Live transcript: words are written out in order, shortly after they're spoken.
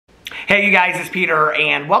Hey you guys, it's Peter,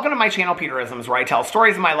 and welcome to my channel, Peterisms, where I tell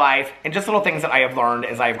stories of my life and just little things that I have learned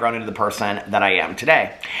as I have grown into the person that I am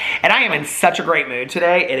today. And I am in such a great mood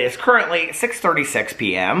today. It is currently 6:36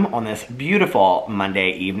 p.m. on this beautiful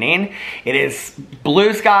Monday evening. It is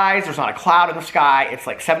blue skies, there's not a cloud in the sky, it's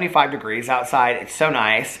like 75 degrees outside, it's so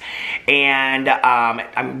nice. And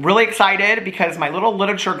I'm really excited because my little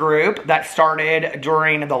literature group that started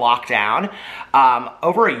during the lockdown,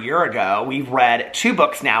 over a year ago, we've read 2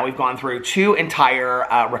 books now. We've gone through 2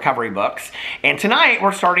 entire recovery books, and tonight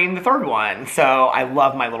we're starting the 3rd one. So I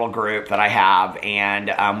love my little group that I have,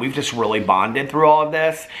 and we've just really bonded through all of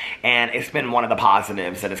this, and it's been one of the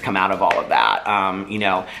positives that has come out of all of that. You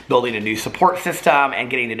know, building a new support system and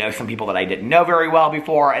getting to know some people that I didn't know very well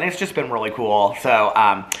before, and it's just been really cool. So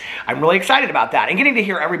I'm really excited about that, and getting to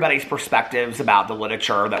hear everybody's perspectives about the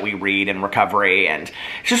literature that we read in recovery, and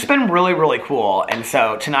it's just been really, really cool. And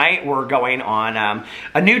so tonight we're going on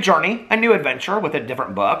a new journey, a new adventure with a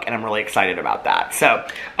different book, and I'm really excited about that. So,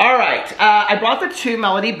 all right, I brought the 2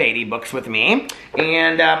 Melody Beatty books with me,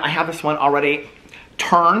 and I have this one already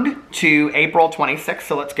turned to April 26th,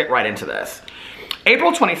 so let's get right into this.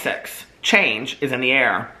 April 26th, change is in the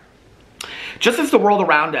air. Just as the world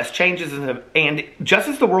around us changes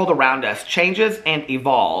and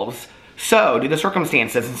evolves, so do the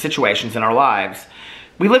circumstances and situations in our lives.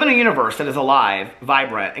 We live in a universe that is alive,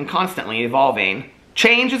 vibrant, and constantly evolving.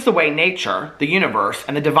 Change is the way nature, the universe,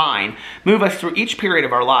 and the divine move us through each period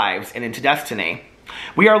of our lives and into destiny.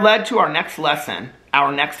 We are led to our next lesson,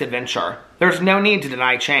 our next adventure. There's no need to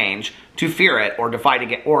deny change, to fear it, or fight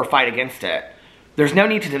against it. There's no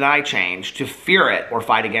need to deny change, to fear it, or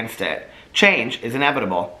fight against it. Change is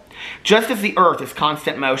inevitable. Just as the earth is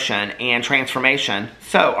constant motion and transformation,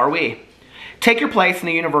 so are we. Take your place in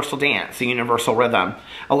the universal dance, the universal rhythm.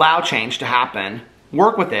 Allow change to happen.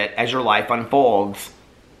 Work with it as your life unfolds.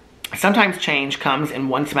 Sometimes change comes in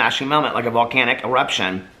one smashing moment, like a volcanic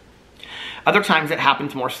eruption. Other times it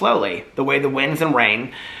happens more slowly, the way the winds and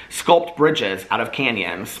rain sculpt bridges out of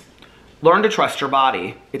canyons. Learn to trust your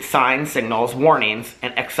body, its signs, signals, warnings,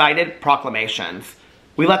 and excited proclamations.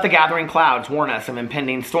 We let the gathering clouds warn us of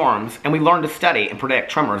impending storms, and we learn to study and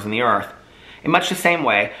predict tremors in the earth. In much the same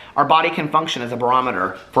way, our body can function as a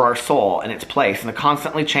barometer for our soul and its place in the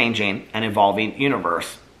constantly changing and evolving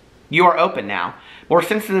universe. You are open now, more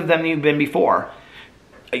sensitive than you've been before.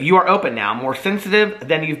 You are open now, more sensitive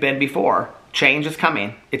than you've been before. Change is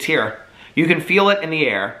coming. It's here. You can feel it in the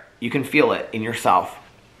air. You can feel it in yourself.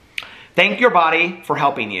 Thank your body for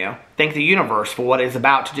helping you. Thank the universe for what it is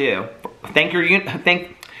about to do. Thank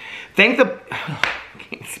the I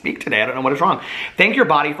can't speak today. I don't know what is wrong. Thank your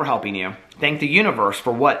body for helping you. Thank the universe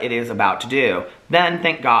for what it is about to do. Then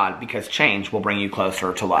thank God, because change will bring you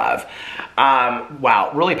closer to love.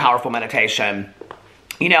 Wow, really powerful meditation.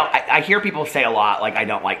 You know, I hear people say a lot, like, I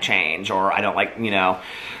don't like change, or I don't like, you know,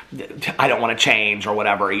 I don't want to change, or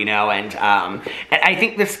whatever, you know, and I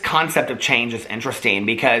think this concept of change is interesting,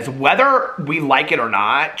 because whether we like it or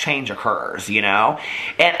not, change occurs, you know,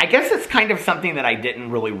 and I guess it's kind of something that I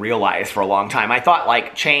didn't really realize for a long time. I thought,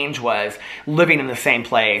 like, change was living in the same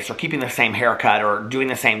place, or keeping the same haircut, or doing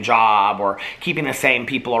the same job, or keeping the same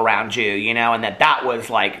people around you, you know, and that was,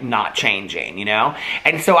 like, not changing, you know,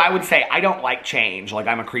 and so I would say I don't like change, like,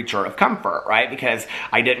 I'm a creature of comfort, right, because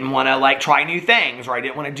I didn't want to, like, try new things, or I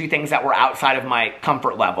didn't want to do things that were outside of my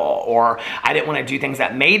comfort level, or I didn't want to do things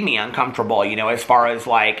that made me uncomfortable, you know, as far as,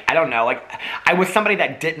 like, I don't know, like, I was somebody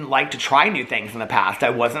that didn't like to try new things in the past. I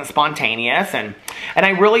wasn't spontaneous, and I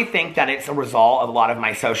really think that it's a result of a lot of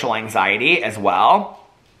my social anxiety as well.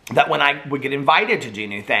 That when I would get invited to do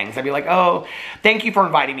new things, I'd be like, oh, thank you for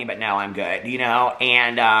inviting me, but no, I'm good, you know,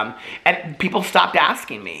 and people stopped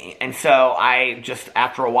asking me, and so I just,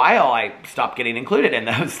 after a while, I stopped getting included in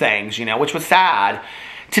those things, you know, which was sad.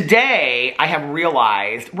 Today, I have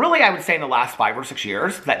realized, really I would say in the last 5 or 6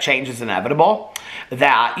 years, that change is inevitable.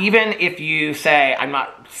 That even if you say, I'm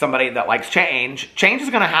not somebody that likes change, change is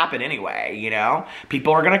going to happen anyway, you know?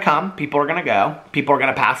 People are going to come, people are going to go, people are going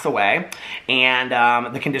to pass away, and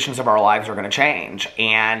the conditions of our lives are going to change.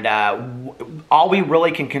 And all we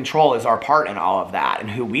really can control is our part in all of that and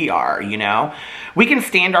who we are, you know? We can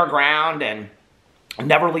stand our ground and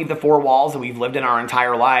never leave the 4 walls that we've lived in our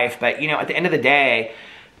entire life, but, you know, at the end of the day,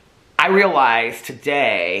 I realize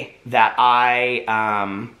today that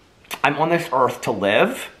I'm on this earth to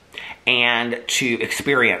live and to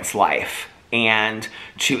experience life and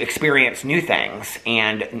to experience new things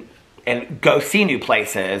and go see new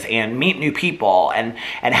places and meet new people and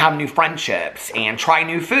have new friendships and try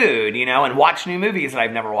new food, you know, and watch new movies that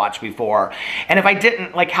I've never watched before. And if I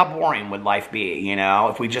didn't, like, how boring would life be, you know,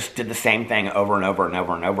 if we just did the same thing over and over and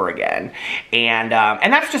over and over again. And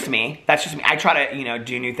that's just me. That's just me. I try to, you know,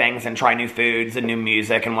 do new things and try new foods and new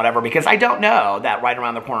music and whatever, because I don't know that right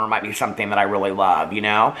around the corner might be something that I really love, you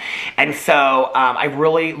know? And so I've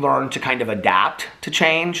really learned to kind of adapt to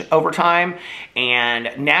change over time.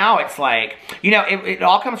 And now it's like, you know, it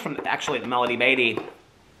all comes from actually the Melody Beatty.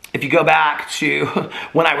 If you go back to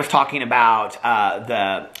when I was talking about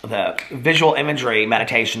the visual imagery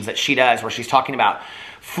meditations that she does, where she's talking about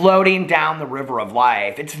floating down the river of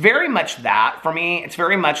life, it's very much that for me. It's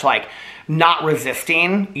very much like not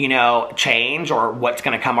resisting, you know, change or what's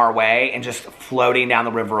going to come our way, and just floating down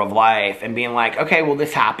the river of life and being like, okay, well,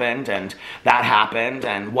 this happened and that happened,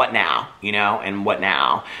 and what now, you know, and what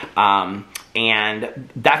now? And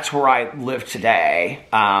that's where I live today.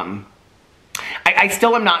 I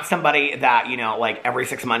still am not somebody that, you know, like every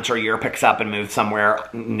 6 months or a year picks up and moves somewhere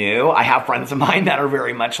new. I have friends of mine that are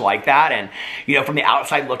very much like that. And, you know, from the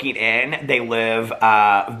outside looking in, they live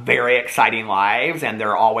very exciting lives, and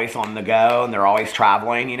they're always on the go, and they're always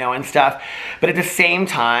traveling, you know, and stuff. But at the same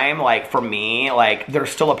time, like for me, like there's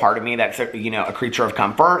still a part of me that's, you know, a creature of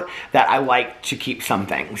comfort, that I like to keep some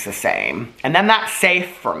things the same. And then that's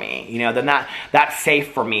safe for me, you know, then that's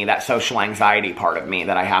safe for me, that social anxiety part of me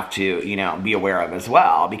that I have to, you know, be aware of as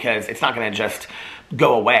well, because it's not going to just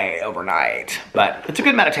go away overnight. But it's a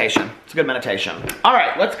good meditation. It's a good meditation. All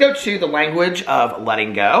right, let's go to the language of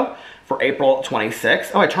letting go for April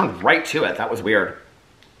 26th. Oh, I turned right to it. That was weird.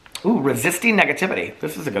 Ooh, resisting negativity.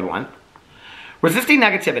 This is a good one. Resisting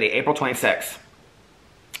negativity, April 26th.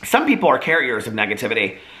 Some people are carriers of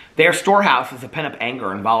negativity. They are storehouses of pent-up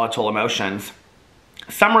anger and volatile emotions.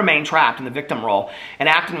 Some remain trapped in the victim role and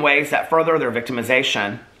act in ways that further their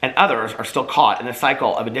victimization, and others are still caught in a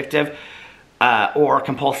cycle of addictive or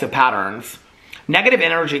compulsive patterns. Negative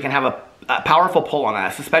energy can have a powerful pull on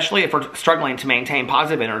us, especially if we're struggling to maintain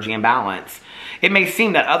positive energy and balance. It may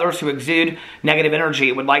seem that others who exude negative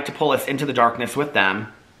energy would like to pull us into the darkness with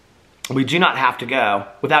them. We do not have to go.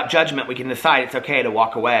 Without judgment, we can decide it's okay to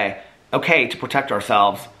walk away, okay to protect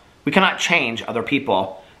ourselves. We cannot change other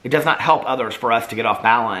people. It does not help others for us to get off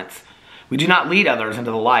balance. We do not lead others into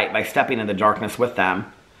the light by stepping in the darkness with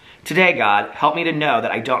them. Today, God, help me to know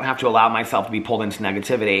that I don't have to allow myself to be pulled into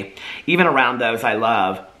negativity, even around those I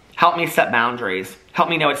love. Help me set boundaries. Help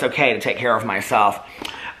me know it's okay to take care of myself.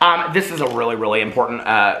 This is a really, really important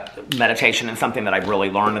meditation, and something that I've really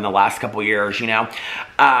learned in the last couple years, you know.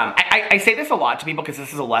 I say this a lot to people because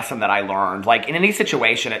this is a lesson that I learned. Like, in any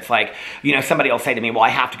situation, it's like, you know, somebody will say to me, well, I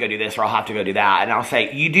have to go do this, or I'll have to go do that. And I'll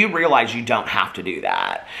say, you do realize you don't have to do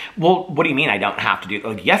that. Well, what do you mean I don't have to do?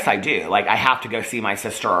 Like, yes, I do. Like, I have to go see my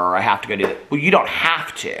sister, or I have to go do that. Well, you don't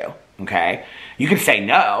have to. Okay, you can say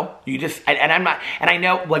no. You just, and I'm not, and I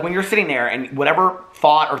know, like, when you're sitting there and whatever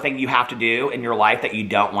thought or thing you have to do in your life that you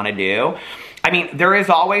don't want to do, I mean, there is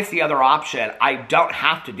always the other option. I don't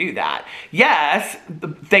have to do that. Yes,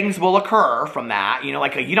 things will occur from that. You know,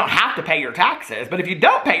 like, you don't have to pay your taxes, but if you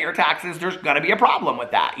don't pay your taxes, there's going to be a problem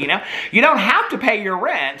with that, you know? You don't have to pay your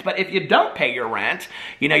rent, but if you don't pay your rent,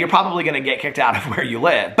 you know, you're probably going to get kicked out of where you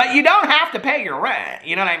live. But you don't have to pay your rent,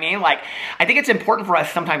 you know what I mean? Like, I think it's important for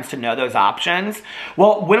us sometimes to know those options.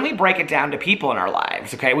 Well, when we break it down to people in our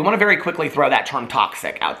lives, okay, we want to very quickly throw that term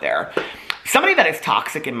toxic out there. Somebody that is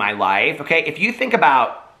toxic in my life, okay, if you think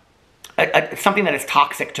about something that is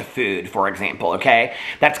toxic to food, for example, okay,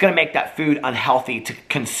 that's going to make that food unhealthy to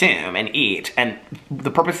consume and eat. And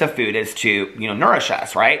the purpose of food is to, you know, nourish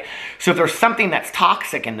us, right? So if there's something that's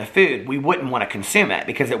toxic in the food, we wouldn't want to consume it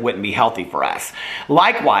because it wouldn't be healthy for us.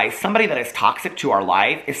 Likewise, somebody that is toxic to our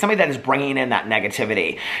life is somebody that is bringing in that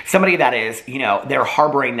negativity. Somebody that is, you know, they're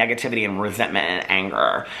harboring negativity and resentment and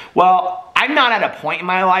anger. Well, I'm not at a point in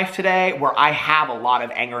my life today where I have a lot of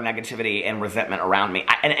anger, negativity, and resentment around me.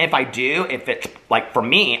 And if I do, if it's like, for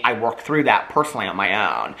me, I work through that personally on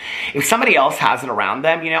my own. If somebody else has it around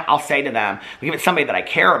them, you know, I'll say to them, if it's somebody that I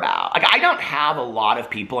care about. Like, I don't have a lot of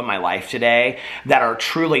people in my life today that are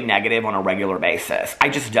truly negative on a regular basis. I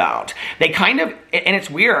just don't. They kind of, and it's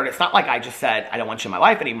weird. It's not like I just said, I don't want you in my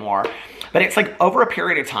life anymore. But it's like over a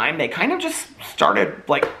period of time, they kind of just started,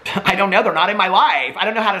 like, I don't know, they're not in my life. I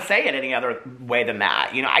don't know how to say it any other way than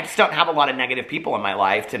that. You know, I just don't have a lot of negative people in my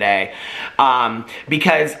life today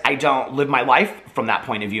because I don't live my life from that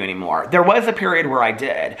point of view anymore. There was a period where I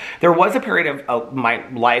did. There was a period of my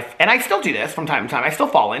life, and I still do this from time to time. I still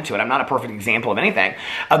fall into it. I'm not a perfect example of anything,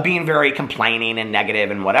 of being very complaining and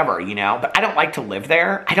negative and whatever, you know. But I don't like to live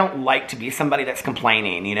there. I don't like to be somebody that's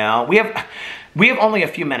complaining, you know. We have only a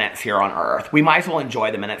few minutes here on Earth. We might as well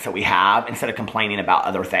enjoy the minutes that we have instead of complaining about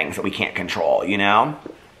other things that we can't control, you know.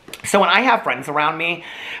 So when I have friends around me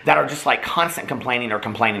that are just like constant complaining or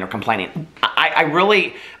complaining or complaining, I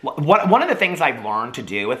really, one of the things I've learned to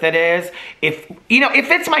do with it is, if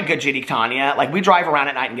it's my good Judy Tanya, like we drive around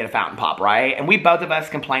at night and get a fountain pop, right? And we both of us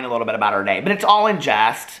complain a little bit about our day, but it's all in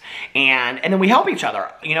jest, and then we help each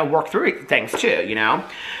other, you know, work through things too, you know?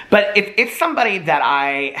 But if it's somebody that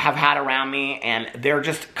I have had around me and they're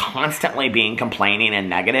just constantly being complaining and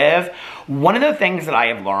negative, one of the things that I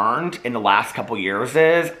have learned in the last couple years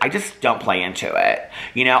is I just don't play into it.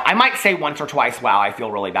 You know, I might say once or twice, wow, I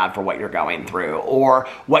feel really bad for what you're going through, or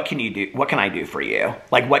what can you do? What can I do for you?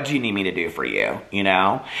 Like, what do you need me to do for you? You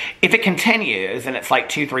know, if it continues and it's like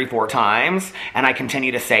 2, 3, 4 times, and I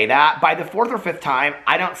continue to say that, by the 4th or 5th time,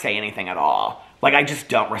 I don't say anything at all. Like, I just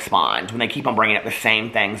don't respond when they keep on bringing up the same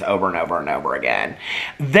things over and over and over again.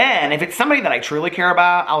 Then, if it's somebody that I truly care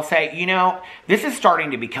about, I'll say, you know, this is starting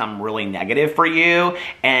to become really negative for you,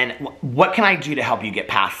 and what can I do to help you get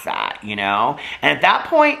past that, you know? And at that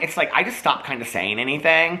point, it's like, I just stop kind of saying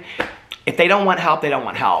anything. If they don't want help, they don't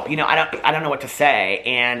want help. You know, I don't know what to say,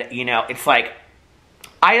 and, you know, it's like,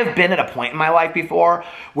 I have been at a point in my life before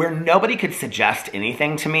where nobody could suggest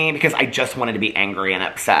anything to me because I just wanted to be angry and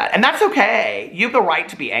upset. And that's okay. You have the right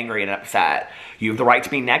to be angry and upset. You have the right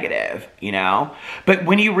to be negative, you know? But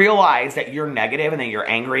when you realize that you're negative and that you're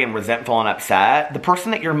angry and resentful and upset, the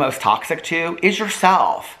person that you're most toxic to is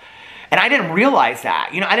yourself. And I didn't realize that.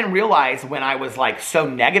 You know, I didn't realize when I was like so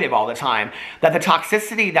negative all the time that the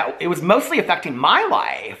toxicity, that it was mostly affecting my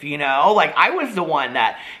life, you know? Like, I was the one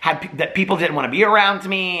that people didn't want to be around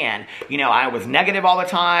me, and, you know, I was negative all the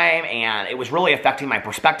time, and it was really affecting my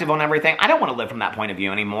perspective on everything. I don't want to live from that point of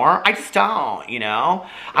view anymore. I just don't, you know?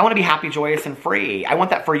 I want to be happy, joyous, and free. I want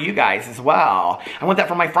that for you guys as well. I want that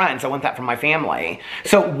for my friends. I want that for my family.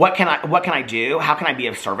 So what can I do? How can I be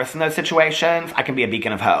of service in those situations? I can be a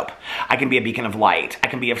beacon of hope. I can be a beacon of light. I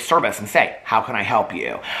can be of service and say, how can I help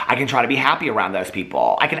you? I can try to be happy around those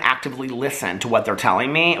people. I can actively listen to what they're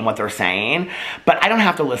telling me and what they're saying, but I don't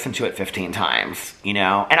have to listen to it 15 times, you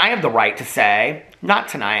know? And I have the right to say, not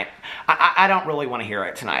tonight. I don't really want to hear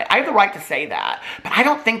it tonight. I have the right to say that, but I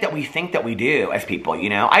don't think that we do as people, you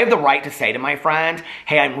know? I have the right to say to my friend,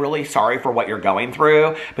 hey, I'm really sorry for what you're going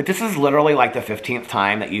through, but this is literally like the 15th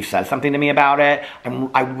time that you've said something to me about it.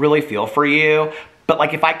 I really feel for you. But,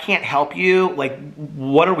 like, if I can't help you, like,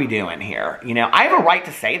 what are we doing here? You know, I have a right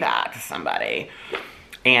to say that to somebody.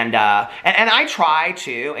 And I try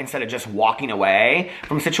to, instead of just walking away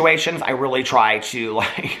from situations, I really try to,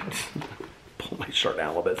 like, pull my shirt down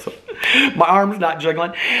a little bit so my arm's not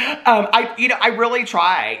jiggling. I really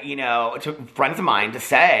try, you know, to friends of mine to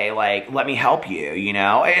say, like, let me help you, you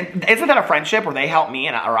know? And isn't that a friendship where they help me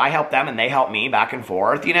or I help them and they help me back and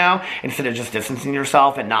forth, you know? Instead of just distancing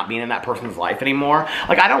yourself and not being in that person's life anymore.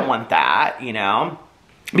 Like, I don't want that, you know?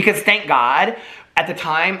 Because thank God, at the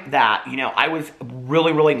time that, you know, I was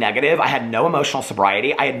really, really negative, I had no emotional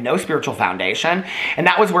sobriety, I had no spiritual foundation, and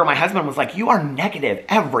that was where my husband was like, you are negative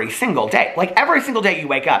every single day. Like, every single day you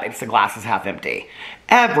wake up, it's the glass is half empty.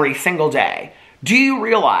 Every single day. Do you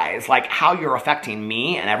realize, like, how you're affecting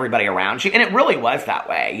me and everybody around you? And it really was that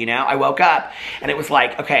way, you know? I woke up, and it was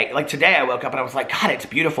like, okay, like today I woke up and I was like, God, it's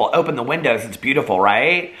beautiful. Open the windows, it's beautiful,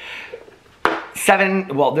 right?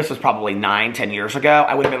 This was probably 9, 10 years ago,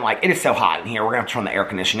 I would have been like, it is so hot in here, we're going to have to turn on the air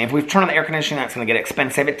conditioning. If we turn on the air conditioning, that's going to get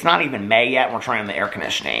expensive. It's not even May yet, and we're turning on the air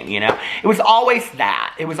conditioning, you know? It was always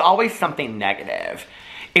that. It was always something negative.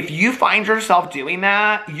 If you find yourself doing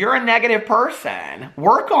that, you're a negative person.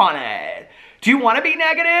 Work on it. Do you want to be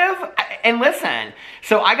negative? And listen,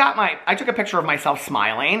 so I took a picture of myself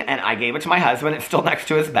smiling, and I gave it to my husband. It's still next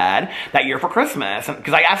to his bed that year for Christmas.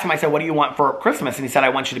 Because I asked him, I said, what do you want for Christmas? And he said, I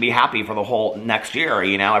want you to be happy for the whole next year.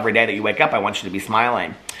 You know, every day that you wake up, I want you to be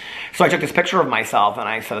smiling. So I took this picture of myself, and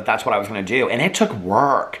I said that that's what I was going to do. And it took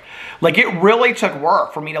work. Like, it really took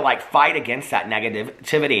work for me to, like, fight against that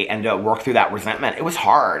negativity and to work through that resentment. It was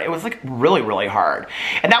hard. It was, like, really, really hard.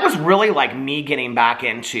 And that was really, like, me getting back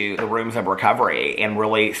into the rooms of recovery and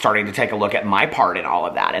really starting to take a look at my part in all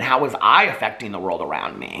of that. And how was I affecting the world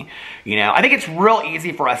around me? You know, I think it's real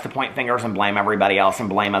easy for us to point fingers and blame everybody else and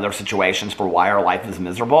blame other situations for why our life is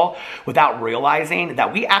miserable without realizing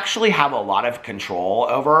that we actually have a lot of control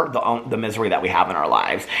over the misery that we have in our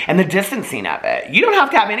lives and the distancing of it. You don't have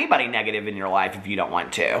to have anybody negative in your life if you don't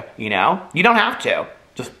want to, you know? You don't have to.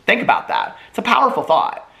 Just think about that. It's a powerful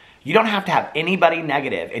thought. You don't have to have anybody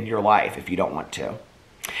negative in your life if you don't want to.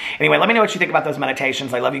 Anyway, let me know what you think about those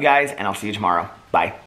meditations. I love you guys, and I'll see you tomorrow. Bye.